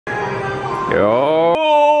Yo,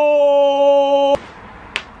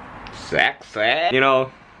 sexy. You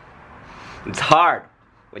know, it's hard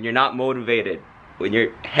when you're not motivated, when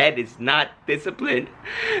your head is not disciplined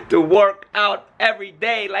to work out every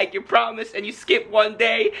day like you promised, and you skip one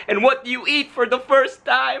day. And what do you eat for the first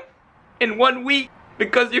time in 1 week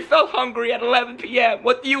because you felt hungry at 11 p.m.?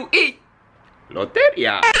 What do you eat?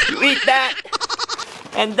 Loteria. You eat that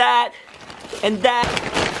and that and that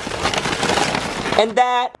and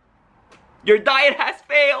that. Your diet has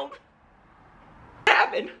failed. What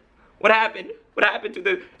happened? What happened? What happened to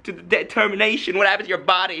the determination? What happened to your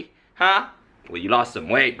body? Huh? Well, you lost some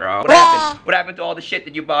weight, bro. What happened? What happened to all the shit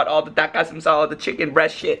that you bought? All the dakasam all the chicken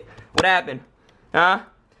breast shit. What happened? Huh?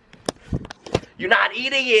 You're not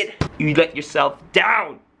eating it. You let yourself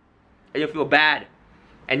down. And you feel bad.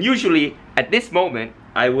 And usually, at this moment,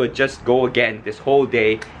 I would just go again this whole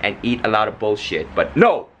day and eat a lot of bullshit. But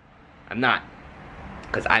no, I'm not.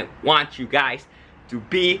 Because I want you guys to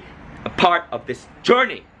be a part of this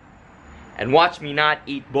journey. And watch me not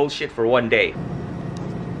eat bullshit for 1 day.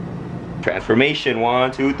 Transformation,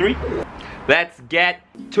 1, 2, 3. Let's get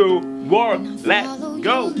to work. Let's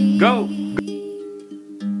go, go.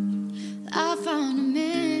 I found a man.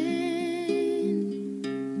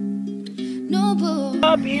 No boy.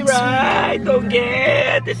 Copyright, don't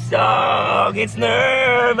get the song. It's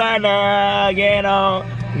Nirvana. Get on,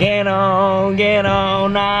 get on, get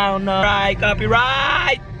on now, no. Right,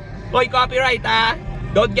 copyright. Boy, copyright, ah.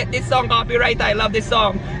 Don't get this song copyright. I love this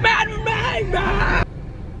song. Man.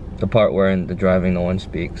 The part where in the driving no one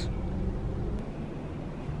speaks.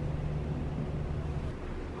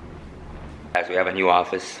 Guys, we have a new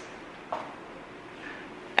office.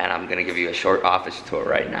 And I'm gonna give you a short office tour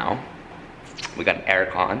right now. We got an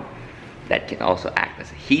aircon that can also act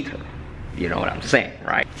as a heater. You know what I'm saying,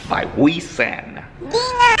 right? By Weesan.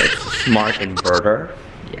 It's a smart inverter.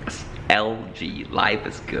 Yes, LG, life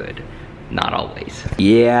is good. Not always.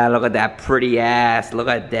 Yeah, look at that pretty ass. Look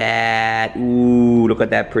at that. Ooh, look at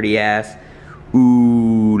that pretty ass.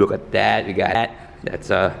 Ooh, look at that. We got that. That's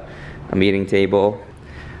a meeting table.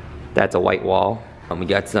 That's a white wall. We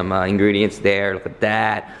got some ingredients there. Look at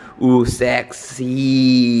that. Ooh,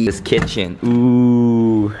 sexy. This kitchen.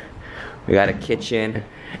 Ooh. We got a kitchen.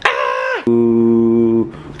 Ah!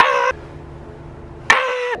 Ooh. Ah!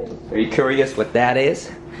 Ah! Are you curious what that is?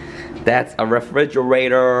 That's a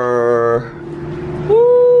refrigerator.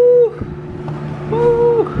 Woo!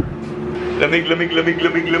 Woo! Lamig.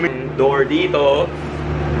 Door dito.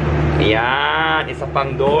 Ayan, isa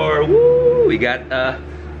pang door. Woo! We got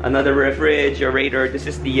another refrigerator. This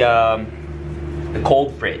is the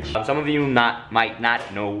cold fridge. Some of you might not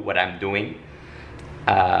know what I'm doing.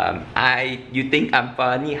 You think I'm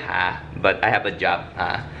funny, huh? But I have a job,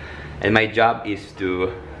 and my job is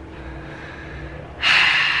to.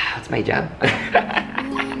 What's my job?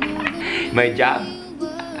 My job,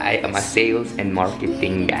 I am a sales and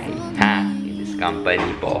marketing guy, in this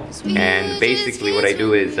company po. And basically what I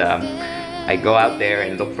do is I go out there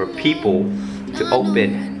and look for people to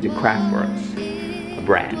open the Craftworks, a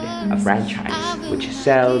brand, a franchise, which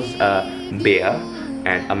sells beer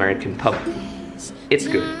and American pub. It's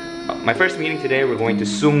good. My first meeting today, we're going to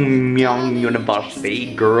Sungmyung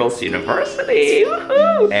University, Girls University,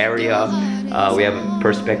 woohoo! Area. We have a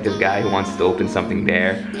prospective guy who wants to open something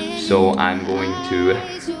there. So I'm going to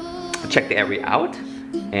check the area out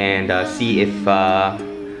and see if,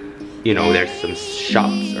 you know, there's some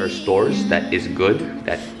shops or stores that is good,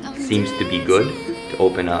 that seems to be good to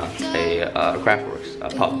open a Craftworks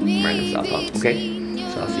pub, American style pub, okay?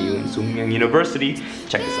 So I'll see you in Sungmyung University.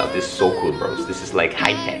 Check this out, this is so cool, bros. This is like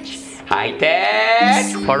high-tech.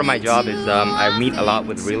 High-tech! Part of my job is I meet a lot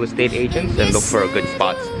with real estate agents and look for good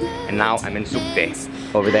spots. And now I'm in Sukte,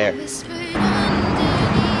 over there.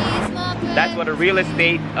 That's what a real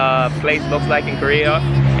estate place looks like in Korea.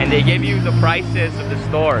 And they give you the prices of the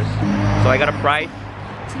stores. So I got a price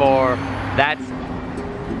for that.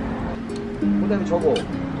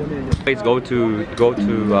 Please go to a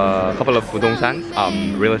couple of 부동산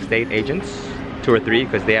real estate agents, 2 or 3,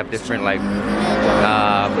 because they have different like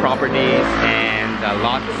properties and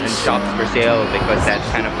lots and shops for sale, because that's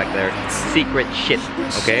kind of like their secret shit.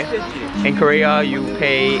 Okay, in Korea you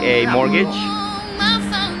pay a mortgage,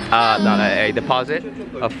 a deposit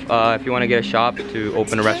of if you want to get a shop to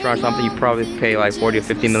open a restaurant or something, you probably pay like 40 or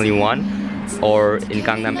 50 million won, or in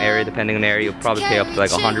Gangnam area, depending on the area, you'll probably pay up to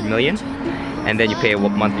like 100 million. And then you pay a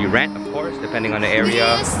monthly rent, of course, depending on the area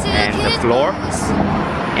and the floor.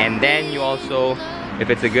 And then you also,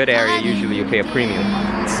 if it's a good area, usually you pay a premium,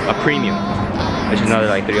 which is another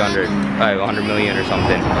like 100 million or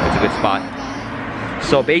something. It's a good spot.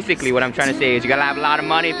 So basically what I'm trying to say is you gotta have a lot of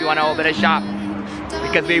money if you want to open a shop,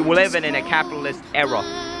 because we live in a capitalist era.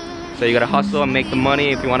 So you gotta hustle and make the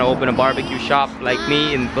money if you want to open a barbecue shop like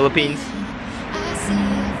me in the Philippines.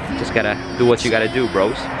 Just gotta do what you gotta do,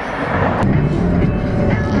 bros.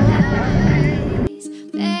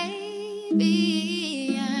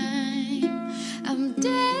 Baby, I'm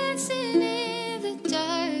dancing in the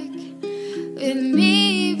dark with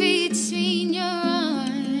me between your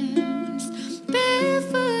arms,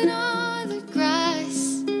 barefoot on the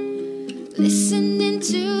grass, listening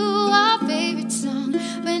to our favorite song.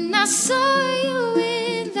 When I saw you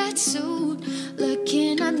in that suit,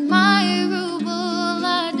 looking admirable,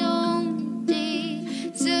 I don't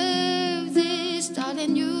deserve this,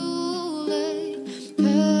 darling. You look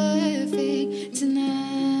perfect tonight.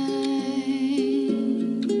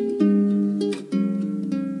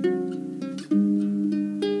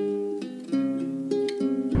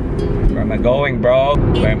 Where am I going, bro?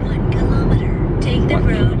 In 1 kilometer, take the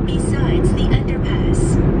road besides the underpass.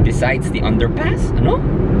 Besides the underpass? Ano?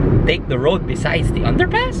 Take the road besides the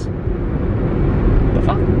underpass? The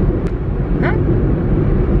fuck? Huh?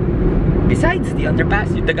 Besides the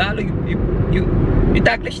underpass? You Tagalog, you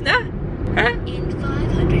Taglish na? Huh? In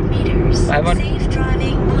 500 meters, 500? safe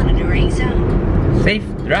driving monitoring zone. Safe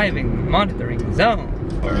driving monitoring zone.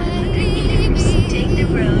 400 meters, take the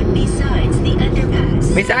road besides the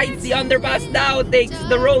underpass. Besides the underpass now, takes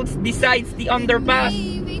the roads besides the underpass.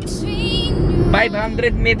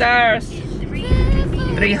 500 meters.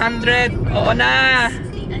 300. Oo na.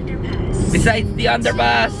 Besides the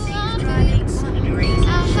underpass.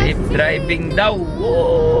 Safe driving daw.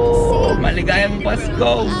 Whoa! Maligayang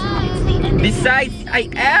Pasko. Besides, I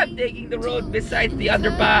am taking the road besides the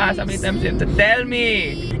underpass. How many times you have to tell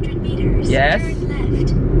me? Yes.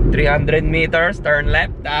 300 meters. Turn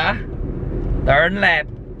left, ah. Turn left.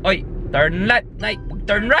 Oy, turn left. Nay,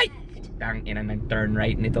 turn right. Tang ina, nag-turn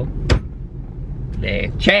right nito.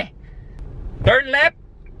 Leche. Turn left.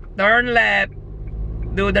 Turn left.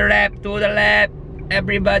 Do the left, to the left.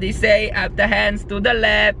 Everybody say up the hands to the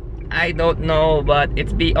left. I don't know, but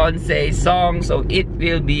it's Beyonce's song, so it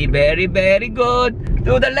will be very, very good.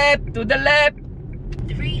 To the left, to the left.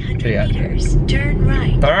 300 meters, turn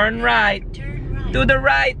right. Turn right. Turn right. To the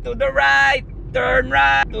right, to the right. Turn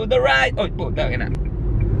right, to the right. Oy, putang ina.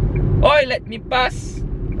 Oy, let me pass.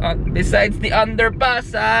 Besides the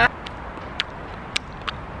underpass, ah.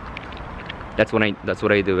 That's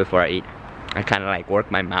what I do before I eat. I kind of like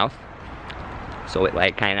work my mouth, so it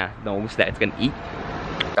like kind of knows that it's gonna eat.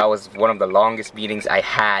 That was one of the longest meetings I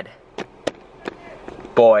had.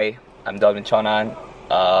 Boy, I'm done with Chonan.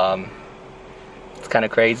 It's kind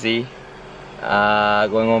of crazy.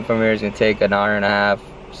 Going home from here is gonna take an hour and a half.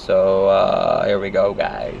 So here we go,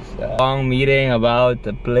 guys. Long meeting about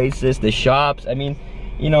the places, the shops. I mean,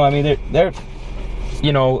 you know, they're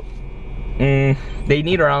you know, they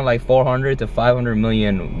need around like 400 to 500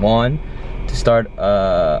 million won to start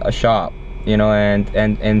a shop, you know,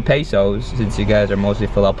 and pesos, since you guys are mostly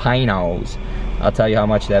Filipinos, I'll tell you how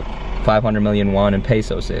much that 500 million won in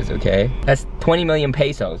pesos is, okay? That's 20 million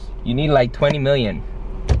pesos. You need like 20 million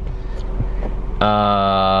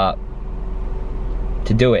to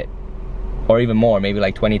do it, or even more, maybe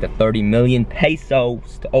like 20 to 30 million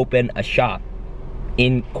pesos to open a shop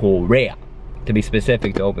in Korea, to be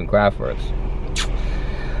specific, to open Craftworks.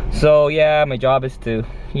 So yeah, my job is to,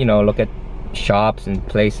 you know, look at shops and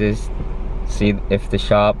places, see if the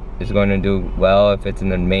shop is going to do well, if it's in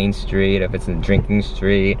the main street, if it's in the drinking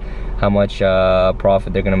street, how much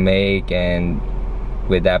profit they're gonna make, and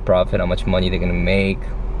with that profit, how much money they're gonna make.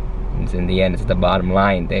 It's in the end, it's the bottom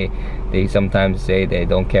line. They sometimes say they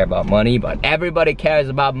don't care about money, but everybody cares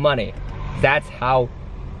about money. That's how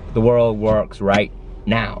the world works right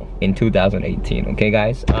now in 2018. Okay,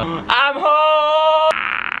 guys? I'm home.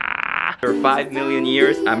 For 5 million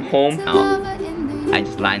years, I'm home. Now, I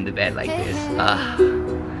just lie in the bed like this,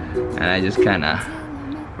 and I just kind of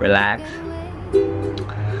relax.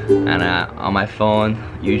 And on my phone,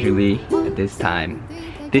 usually at this time,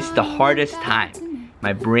 this is the hardest time.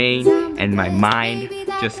 My brain and my mind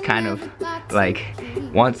just kind of like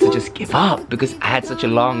wants to just give up, because I had such a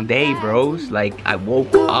long day, bros. Like, I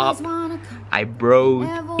woke up, I breathed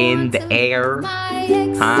in the air,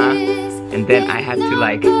 and then I had to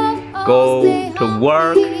like go to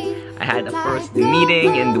work. I had the first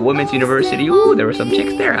meeting in the Women's University. Ooh, there were some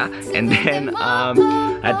chicks there, huh? And then I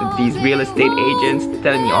had these real estate agents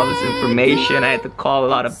telling me all this information. I had to call a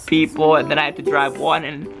lot of people, and then I had to drive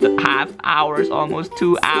 1.5 hours, almost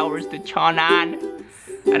 2 hours to Cheonan.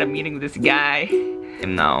 I had a meeting with this guy,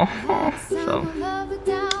 and now, so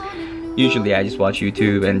Usually I just watch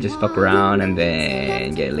YouTube and just fuck around and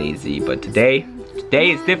then get lazy. But today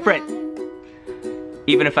is different.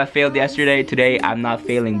 Even if I failed yesterday, today I'm not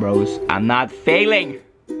failing, bros. I'm not failing.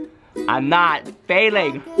 I'm not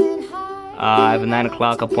failing. I have a 9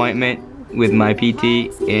 o'clock appointment with my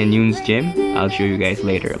PT in Yoon's gym. I'll show you guys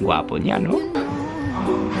later. Guapo niya, no?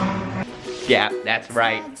 Yeah, that's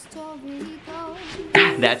right.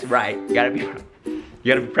 That's right. You gotta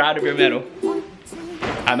be proud of your medal.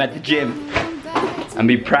 I'm at the gym. I'm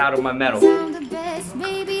be proud of my medal.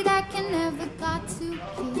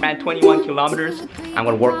 Ran 21 kilometers. I'm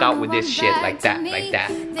gonna work out with this shit like that, like that.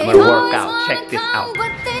 I'm gonna work out. Check this out.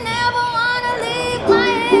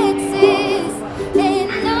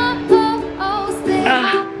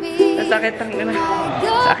 Sakit ng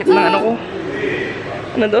sakit ng ano ko.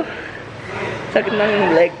 Ano to? Sakit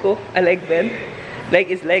ng leg ko. Leg bend.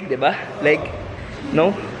 Leg is leg, diba? Leg.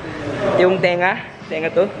 No? Yung tenga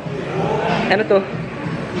to. Ano to?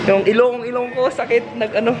 Yung ilong ko sakit,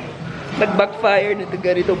 nag-backfire nito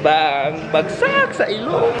ganito bang bagsak sa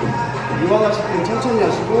ilong. 유방하실 때는 천천히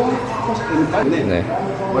하시고 하실 때는 빨리 네.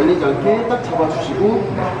 말리지 않게 딱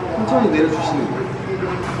잡아주시고 천천히 내려주시는 거예요.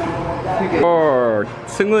 오,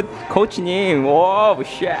 승우 코치님, 오,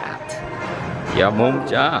 쉣. 야,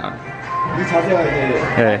 몸짱. 이 자세가 이제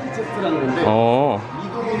네. 체스트라는 건데 어. 이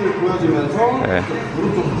부분을 보여주면서 네.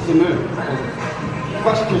 무릎 쪽 가슴을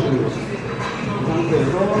부각시켜주는 거죠. 이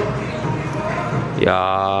상태에서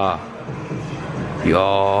야.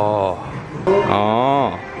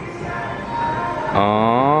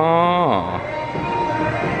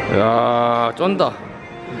 야, 쩐다.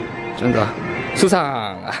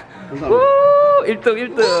 수상. 우, 1등.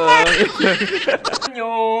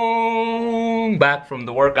 안녕. Back from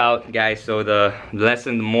the workout, guys. So the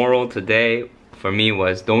lesson, the moral today for me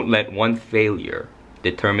was don't let one failure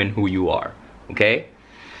determine who you are. Okay?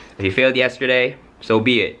 If you failed yesterday, so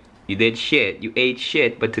be it. You did shit. You ate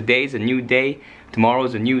shit. But today's a new day.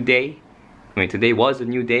 Tomorrow's a new day. I mean, today was a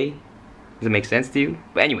new day. Does it make sense to you?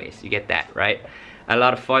 But anyways, you get that, right? I had a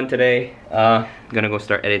lot of fun today. Gonna go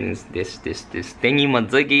start editing this thingy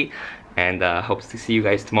maziggy, and hopes to see you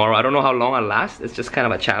guys tomorrow. I don't know how long I'll last. It's just kind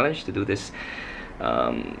of a challenge to do this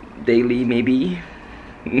daily, maybe.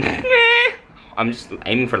 I'm just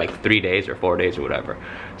aiming for like 3 days or 4 days or whatever.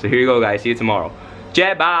 So here you go, guys. See you tomorrow.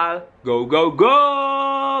 Jebal, go go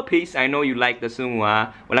go! Peace. I know you like the song,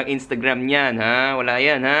 ha? Walang Instagram niyan, ha? Wala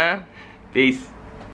yan, ha? Peace.